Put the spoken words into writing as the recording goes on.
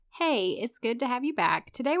Hey, it's good to have you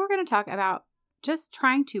back. Today we're going to talk about just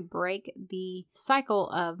trying to break the cycle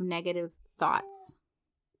of negative thoughts.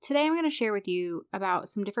 Today I'm going to share with you about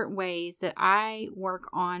some different ways that I work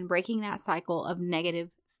on breaking that cycle of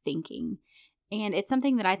negative thinking. And it's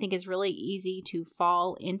something that I think is really easy to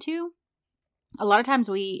fall into. A lot of times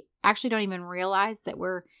we actually don't even realize that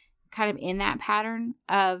we're kind of in that pattern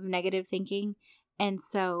of negative thinking. And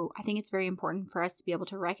so I think it's very important for us to be able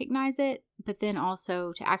to recognize it, but then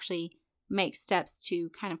also to actually make steps to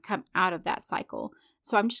kind of come out of that cycle.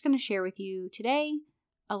 So I'm just going to share with you today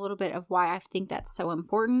a little bit of why I think that's so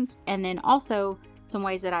important, and then also some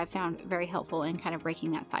ways that I've found very helpful in kind of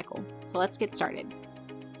breaking that cycle. So let's get started.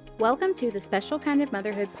 Welcome to the Special Kind of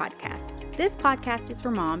Motherhood podcast. This podcast is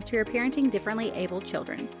for moms who are parenting differently abled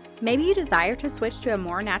children. Maybe you desire to switch to a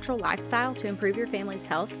more natural lifestyle to improve your family's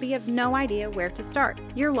health, but you have no idea where to start.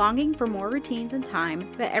 You're longing for more routines and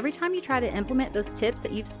time, but every time you try to implement those tips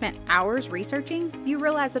that you've spent hours researching, you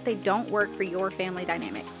realize that they don't work for your family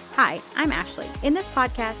dynamics. Hi, I'm Ashley. In this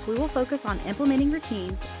podcast, we will focus on implementing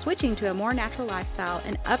routines, switching to a more natural lifestyle,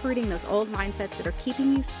 and uprooting those old mindsets that are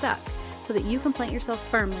keeping you stuck, so that you can plant yourself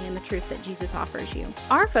firmly in the truth that Jesus offers you.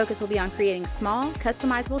 Our focus will be on creating small,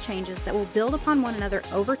 customizable changes that will build upon one another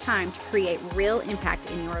over time to create real impact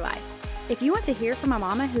in your life. If you want to hear from a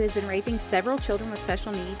mama who has been raising several children with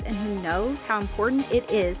special needs and who knows how important it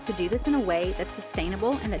is to do this in a way that's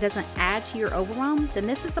sustainable and that doesn't add to your overwhelm, then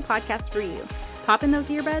this is the podcast for you. Pop in those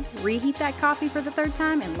earbuds, reheat that coffee for the third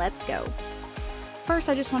time, and let's go. First,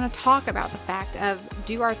 I just want to talk about the fact of,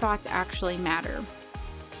 do our thoughts actually matter?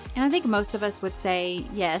 And I think most of us would say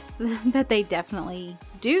yes, that they definitely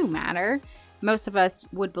do matter. Most of us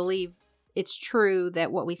would believe it's true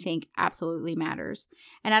that what we think absolutely matters.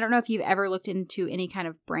 And I don't know if you've ever looked into any kind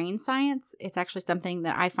of brain science. It's actually something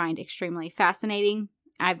that I find extremely fascinating.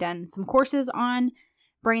 I've done some courses on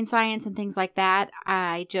brain science and things like that.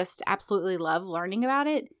 I just absolutely love learning about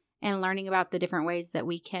it and learning about the different ways that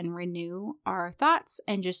we can renew our thoughts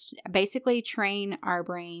and just basically train our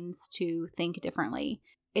brains to think differently.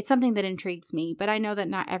 It's something that intrigues me, but I know that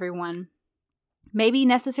not everyone maybe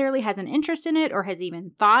necessarily has an interest in it or has even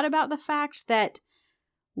thought about the fact that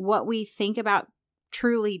what we think about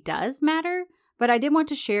truly does matter. But I did want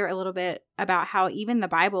to share a little bit about how even the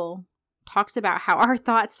Bible talks about how our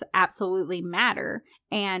thoughts absolutely matter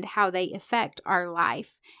and how they affect our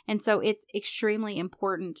life. And so it's extremely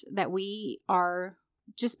important that we are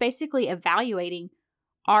just basically evaluating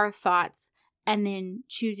our thoughts and then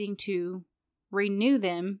choosing to renew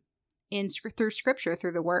them through Scripture,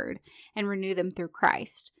 through the Word, and renew them through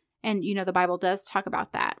Christ. And, the Bible does talk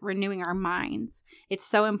about that, renewing our minds. It's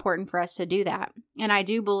so important for us to do that. And I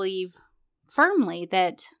do believe firmly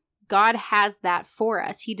that God has that for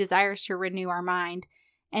us. He desires to renew our mind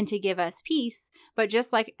and to give us peace. But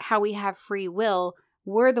just like how we have free will,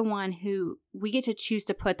 we're the one who we get to choose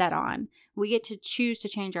to put that on. We get to choose to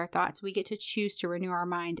change our thoughts. We get to choose to renew our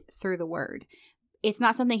mind through the Word. It's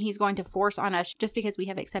not something He's going to force on us just because we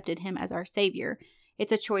have accepted Him as our Savior.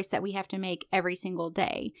 It's a choice that we have to make every single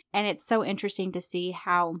day. And it's so interesting to see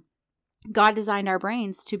how God designed our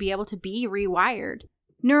brains to be able to be rewired.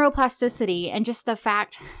 Neuroplasticity, and just the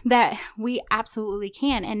fact that we absolutely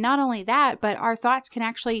can. And not only that, but our thoughts can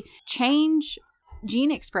actually change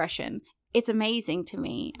gene expression. It's amazing to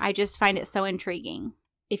me. I just find it so intriguing.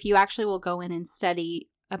 If you actually will go in and study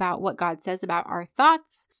about what God says about our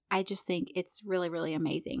thoughts, I just think it's really, really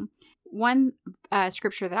amazing. One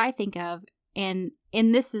scripture that I think of, and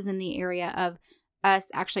this is in the area of us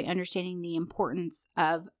actually understanding the importance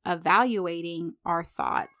of evaluating our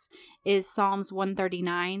thoughts, is Psalms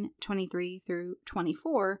 139, 23 through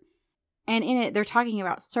 24. And in it, they're talking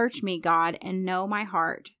about, search me, God, and know my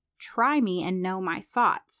heart. Try me and know my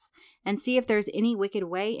thoughts, and see if there's any wicked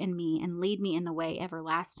way in me, and lead me in the way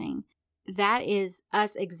everlasting. That is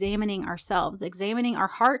us examining ourselves, examining our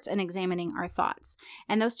hearts and examining our thoughts.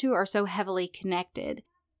 And those two are so heavily connected.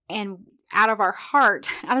 And out of our heart,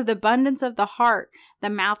 out of the abundance of the heart, the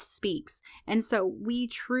mouth speaks. And so we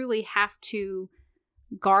truly have to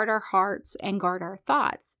guard our hearts and guard our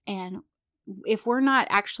thoughts. And if we're not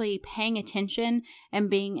actually paying attention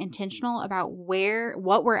and being intentional about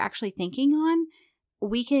what we're actually thinking on,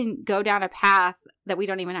 we can go down a path that we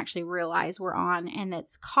don't even actually realize we're on, and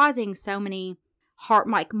that's causing so many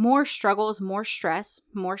more struggles, more stress,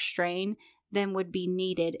 more strain than would be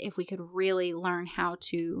needed if we could really learn how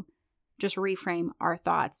to just reframe our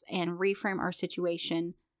thoughts and reframe our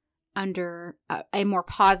situation under a more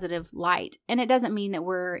positive light. And it doesn't mean that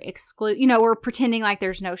we're we're pretending like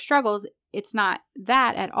there's no struggles. It's not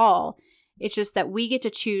that at all. It's just that we get to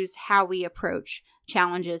choose how we approach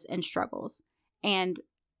challenges and struggles. And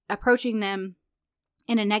approaching them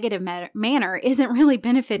in a negative manner isn't really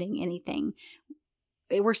benefiting anything.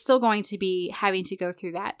 We're still going to be having to go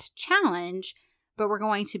through that challenge, but we're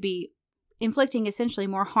going to be inflicting essentially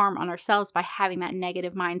more harm on ourselves by having that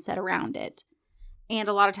negative mindset around it. And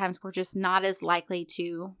a lot of times we're just not as likely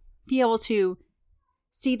to be able to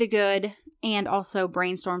see the good and also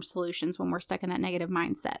brainstorm solutions when we're stuck in that negative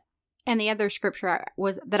mindset. And the other scripture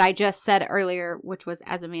was that I just said earlier, which was,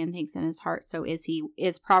 as a man thinks in his heart, so is he,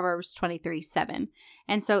 is Proverbs 23:7.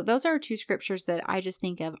 And so those are two scriptures that I just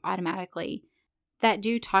think of automatically that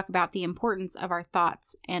do talk about the importance of our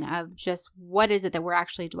thoughts and of just what is it that we're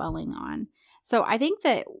actually dwelling on. So I think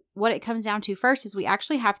that what it comes down to first is we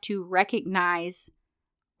actually have to recognize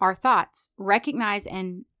our thoughts, recognize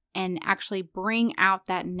and actually bring out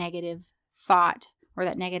that negative thought or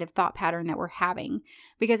that negative thought pattern that we're having.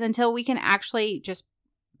 Because until we can actually just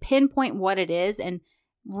pinpoint what it is and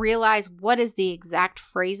realize what are the exact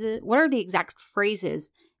phrases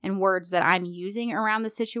and words that I'm using around the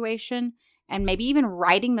situation, and maybe even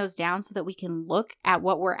writing those down so that we can look at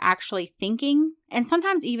what we're actually thinking. And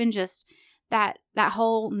sometimes even just that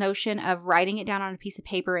whole notion of writing it down on a piece of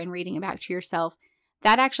paper and reading it back to yourself,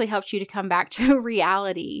 that actually helps you to come back to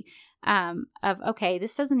reality of, okay,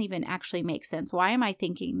 this doesn't even actually make sense. Why am I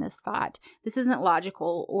thinking this thought? This isn't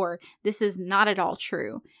logical, or this is not at all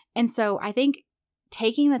true. And so I think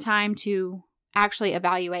taking the time to actually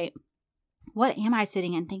evaluate, what am I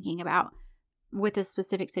sitting and thinking about with this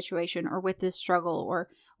specific situation or with this struggle or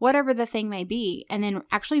whatever the thing may be, and then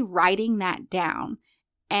actually writing that down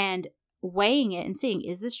and weighing it and seeing,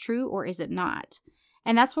 is this true or is it not?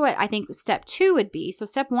 And that's what I think step 2 would be. So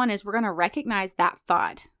step 1 is we're going to recognize that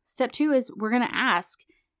thought. Step 2 is we're going to ask,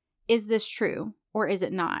 is this true or is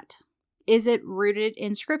it not? Is it rooted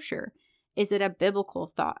in scripture? Is it a biblical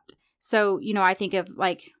thought? So, I think of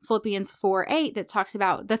like Philippians 4:8 that talks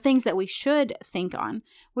about the things that we should think on,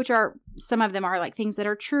 which are, some of them are like things that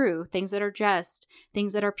are true, things that are just,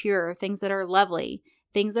 things that are pure, things that are lovely,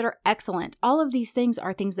 things that are excellent. All of these things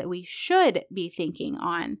are things that we should be thinking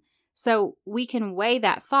on. So we can weigh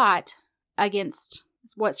that thought against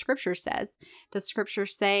what scripture says. Does scripture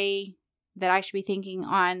say that I should be thinking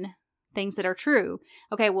on things that are true?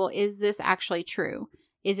 Okay, well, is this actually true?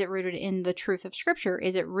 Is it rooted in the truth of scripture?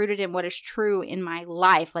 Is it rooted in what is true in my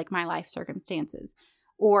life, like my life circumstances?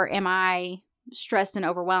 Or am I stressed and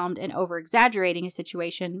overwhelmed and over-exaggerating a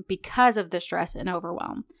situation because of the stress and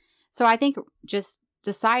overwhelm? So I think just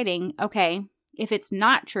deciding, okay, if it's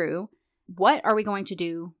not true, what are we going to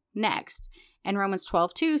do next? And Romans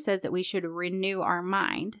 12:2 says that we should renew our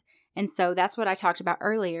mind. And so that's what I talked about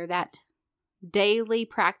earlier, that daily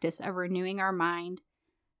practice of renewing our mind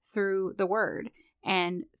through the word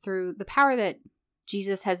and through the power that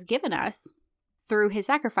Jesus has given us through his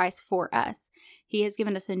sacrifice for us. He has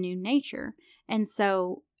given us a new nature. And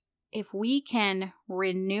so if we can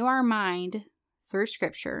renew our mind through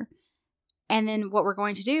scripture, and then what we're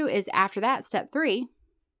going to do is after that, step 3,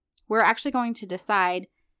 we're actually going to decide,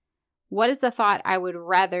 what is the thought I would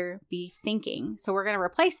rather be thinking? So we're going to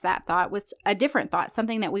replace that thought with a different thought,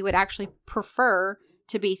 something that we would actually prefer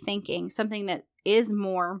to be thinking, something that is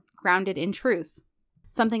more grounded in truth,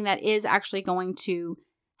 something that is actually going to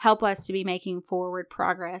help us to be making forward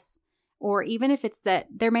progress. Or even if it's that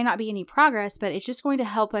there may not be any progress, but it's just going to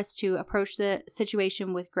help us to approach the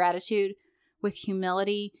situation with gratitude, with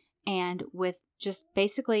humility, and with just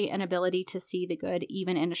basically an ability to see the good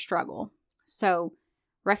even in a struggle. So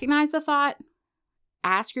recognize the thought,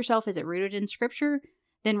 ask yourself, is it rooted in scripture?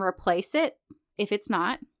 Then replace it if it's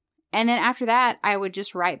not. And then after that, I would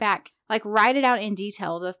just write it out in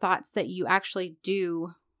detail, the thoughts that you actually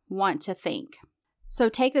do want to think. So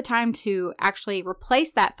take the time to actually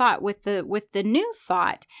replace that thought with the new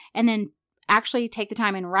thought, and then actually take the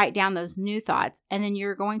time and write down those new thoughts. And then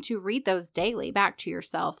you're going to read those daily back to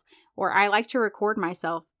yourself. Or I like to record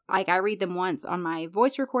myself. Like I read them once on my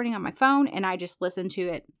voice recording on my phone, and I just listen to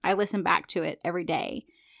it. I listen back to it every day.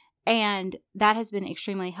 And that has been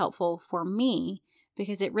extremely helpful for me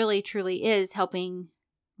because it really truly is helping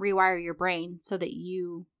rewire your brain so that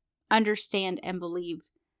you understand and believe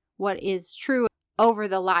what is true over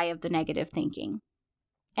the lie of the negative thinking.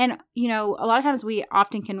 And, a lot of times we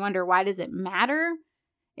often can wonder, why does it matter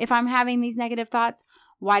if I'm having these negative thoughts?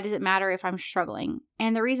 Why does it matter if I'm struggling?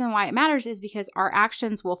 And the reason why it matters is because our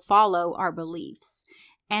actions will follow our beliefs.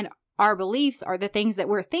 And our beliefs are the things that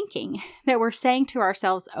we're thinking, that we're saying to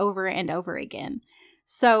ourselves over and over again.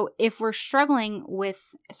 So if we're struggling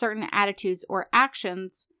with certain attitudes or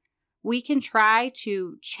actions, we can try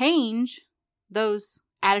to change those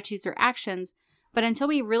attitudes or actions. But until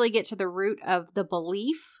we really get to the root of the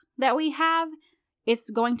belief that we have, it's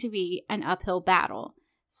going to be an uphill battle.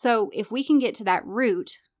 So if we can get to that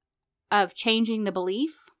root of changing the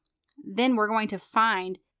belief, then we're going to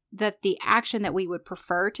find that the action that we would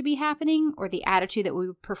prefer to be happening or the attitude that we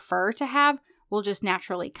would prefer to have will just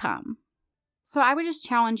naturally come. So I would just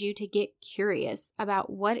challenge you to get curious about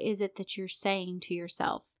what is it that you're saying to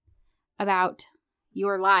yourself about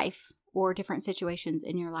your life or different situations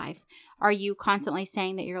in your life. Are you constantly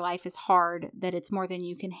saying that your life is hard, that it's more than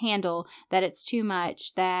you can handle, that it's too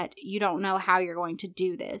much, that you don't know how you're going to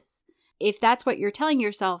do this? If that's what you're telling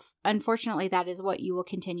yourself, unfortunately, that is what you will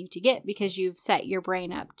continue to get because you've set your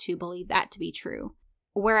brain up to believe that to be true.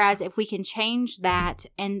 Whereas if we can change that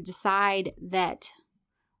and decide that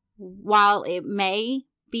while it may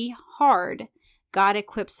be hard, God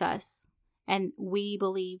equips us and we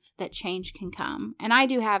believe that change can come. And I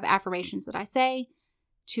do have affirmations that I say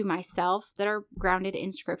to myself that are grounded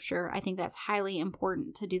in Scripture. I think that's highly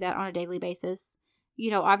important to do that on a daily basis.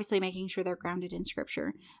 Obviously making sure they're grounded in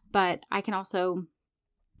Scripture. But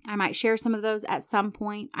I might share some of those at some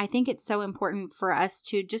point. I think it's so important for us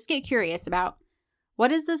to just get curious about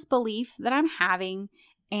what is this belief that I'm having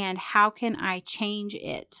and how can I change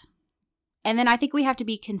it? And then I think we have to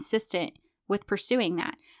be consistent with pursuing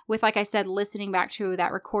that, with, like I said, listening back to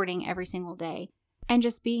that recording every single day and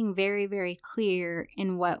just being very, very clear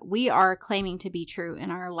in what we are claiming to be true in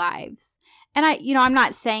our lives. And I'm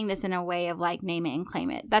not saying this in a way of like name it and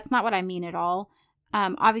claim it. That's not what I mean at all.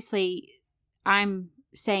 Obviously, I'm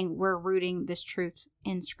saying we're rooting this truth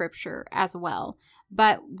in Scripture as well.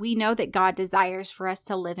 But we know that God desires for us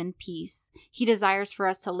to live in peace. He desires for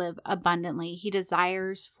us to live abundantly. He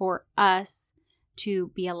desires for us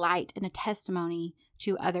to be a light and a testimony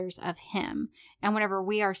to others of Him. And whenever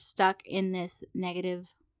we are stuck in this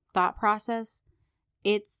negative thought process,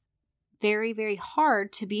 it's very, very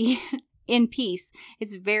hard to be in peace.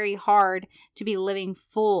 It's very hard to be living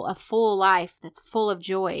a full life that's full of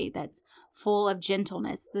joy, that's full of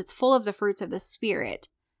gentleness, that's full of the fruits of the Spirit,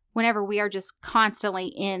 whenever we are just constantly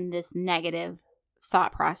in this negative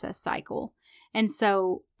thought process cycle. And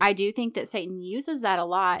so I do think that Satan uses that a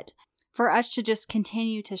lot for us to just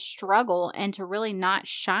continue to struggle and to really not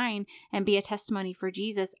shine and be a testimony for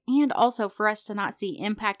Jesus, and also for us to not see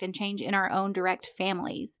impact and change in our own direct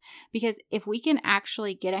families. Because if we can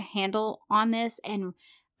actually get a handle on this, and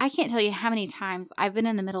I can't tell you how many times I've been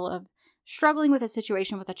in the middle of struggling with a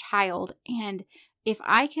situation with a child, and if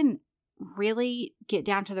I can really get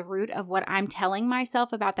down to the root of what I'm telling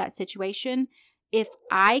myself about that situation, if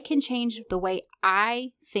I can change the way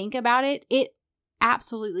I think about it, it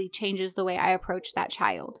absolutely changes the way I approach that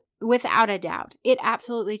child. Without a doubt, it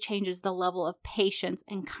absolutely changes the level of patience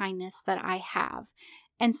and kindness that I have.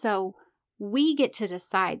 And so we get to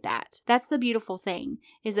decide that. That's the beautiful thing,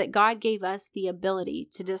 is that God gave us the ability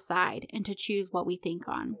to decide and to choose what we think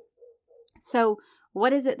on. So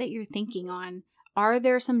what is it that you're thinking on? Are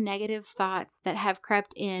there some negative thoughts that have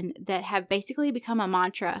crept in that have basically become a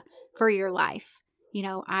mantra for your life?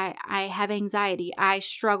 I have anxiety. I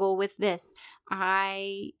struggle with this.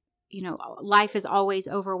 Life is always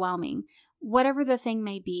overwhelming. Whatever the thing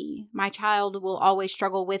may be, my child will always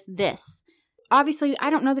struggle with this. Obviously, I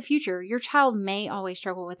don't know the future. Your child may always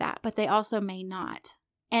struggle with that, but they also may not.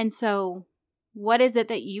 And so what is it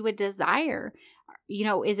that you would desire?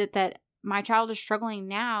 Is it that my child is struggling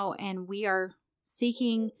now and we are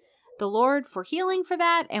seeking the Lord for healing for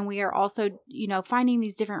that, and we are also, finding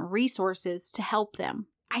these different resources to help them?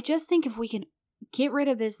 I just think if we can get rid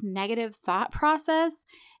of this negative thought process,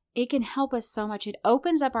 it can help us so much. It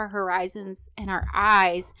opens up our horizons and our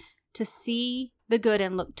eyes to see the good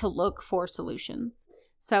and look for solutions.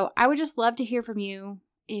 So I would just love to hear from you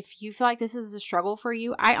if you feel like this is a struggle for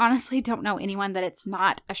you. I honestly don't know anyone that it's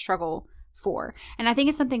not a struggle for. And I think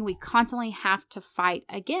it's something we constantly have to fight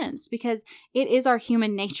against because it is our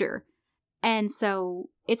human nature. And so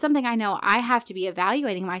it's something I know I have to be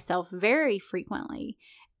evaluating myself very frequently.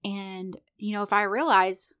 And, if I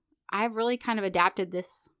realize I've really kind of adapted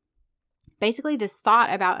this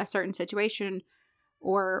thought about a certain situation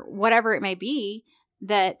or whatever it may be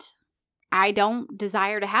that I don't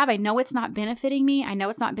desire to have. I know it's not benefiting me. I know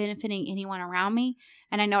it's not benefiting anyone around me.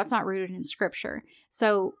 And I know it's not rooted in Scripture.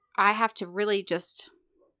 So I have to really just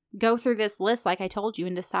go through this list like I told you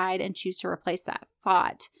and decide and choose to replace that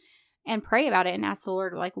thought and pray about it and ask the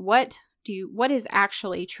Lord, like, what is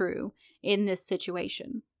actually true in this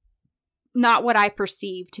situation? Not what I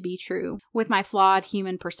perceive to be true with my flawed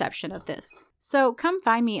human perception of this. So come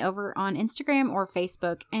find me over on Instagram or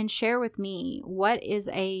Facebook and share with me what is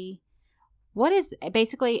a What is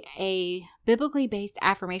basically a biblically based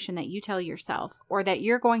affirmation that you tell yourself, or that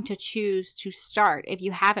you're going to choose to start if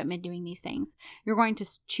you haven't been doing these things? You're going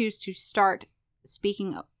to choose to start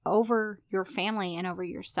speaking over your family and over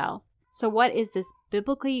yourself. So what is this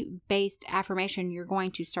biblically based affirmation you're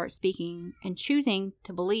going to start speaking and choosing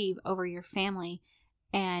to believe over your family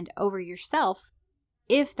and over yourself,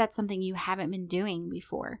 if that's something you haven't been doing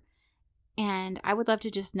before? And I would love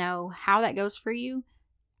to just know how that goes for you.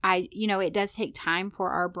 It does take time for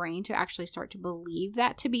our brain to actually start to believe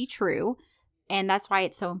that to be true. And that's why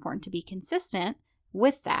it's so important to be consistent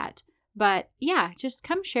with that. But yeah, just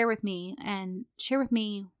come share with me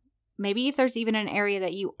maybe if there's even an area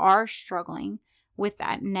that you are struggling with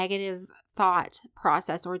that negative thought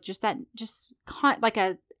process, or like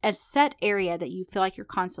a set area that you feel like you're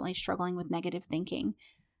constantly struggling with negative thinking,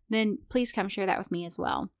 then please come share that with me as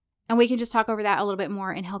well. And we can just talk over that a little bit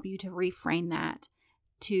more and help you to reframe that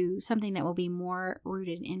to something that will be more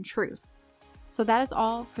rooted in truth. So that is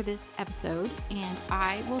all for this episode, and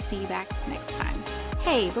I will see you back next time.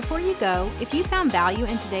 Hey, before you go, if you found value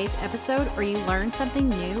in today's episode or you learned something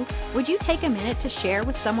new, would you take a minute to share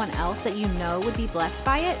with someone else that you know would be blessed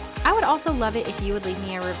by it? I would also love it if you would leave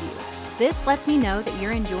me a review. This lets me know that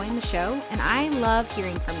you're enjoying the show, and I love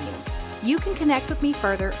hearing from you. You can connect with me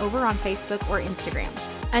further over on Facebook or Instagram.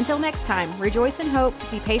 Until next time, rejoice in hope,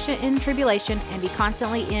 be patient in tribulation, and be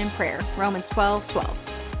constantly in prayer. Romans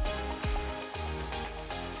 12:12.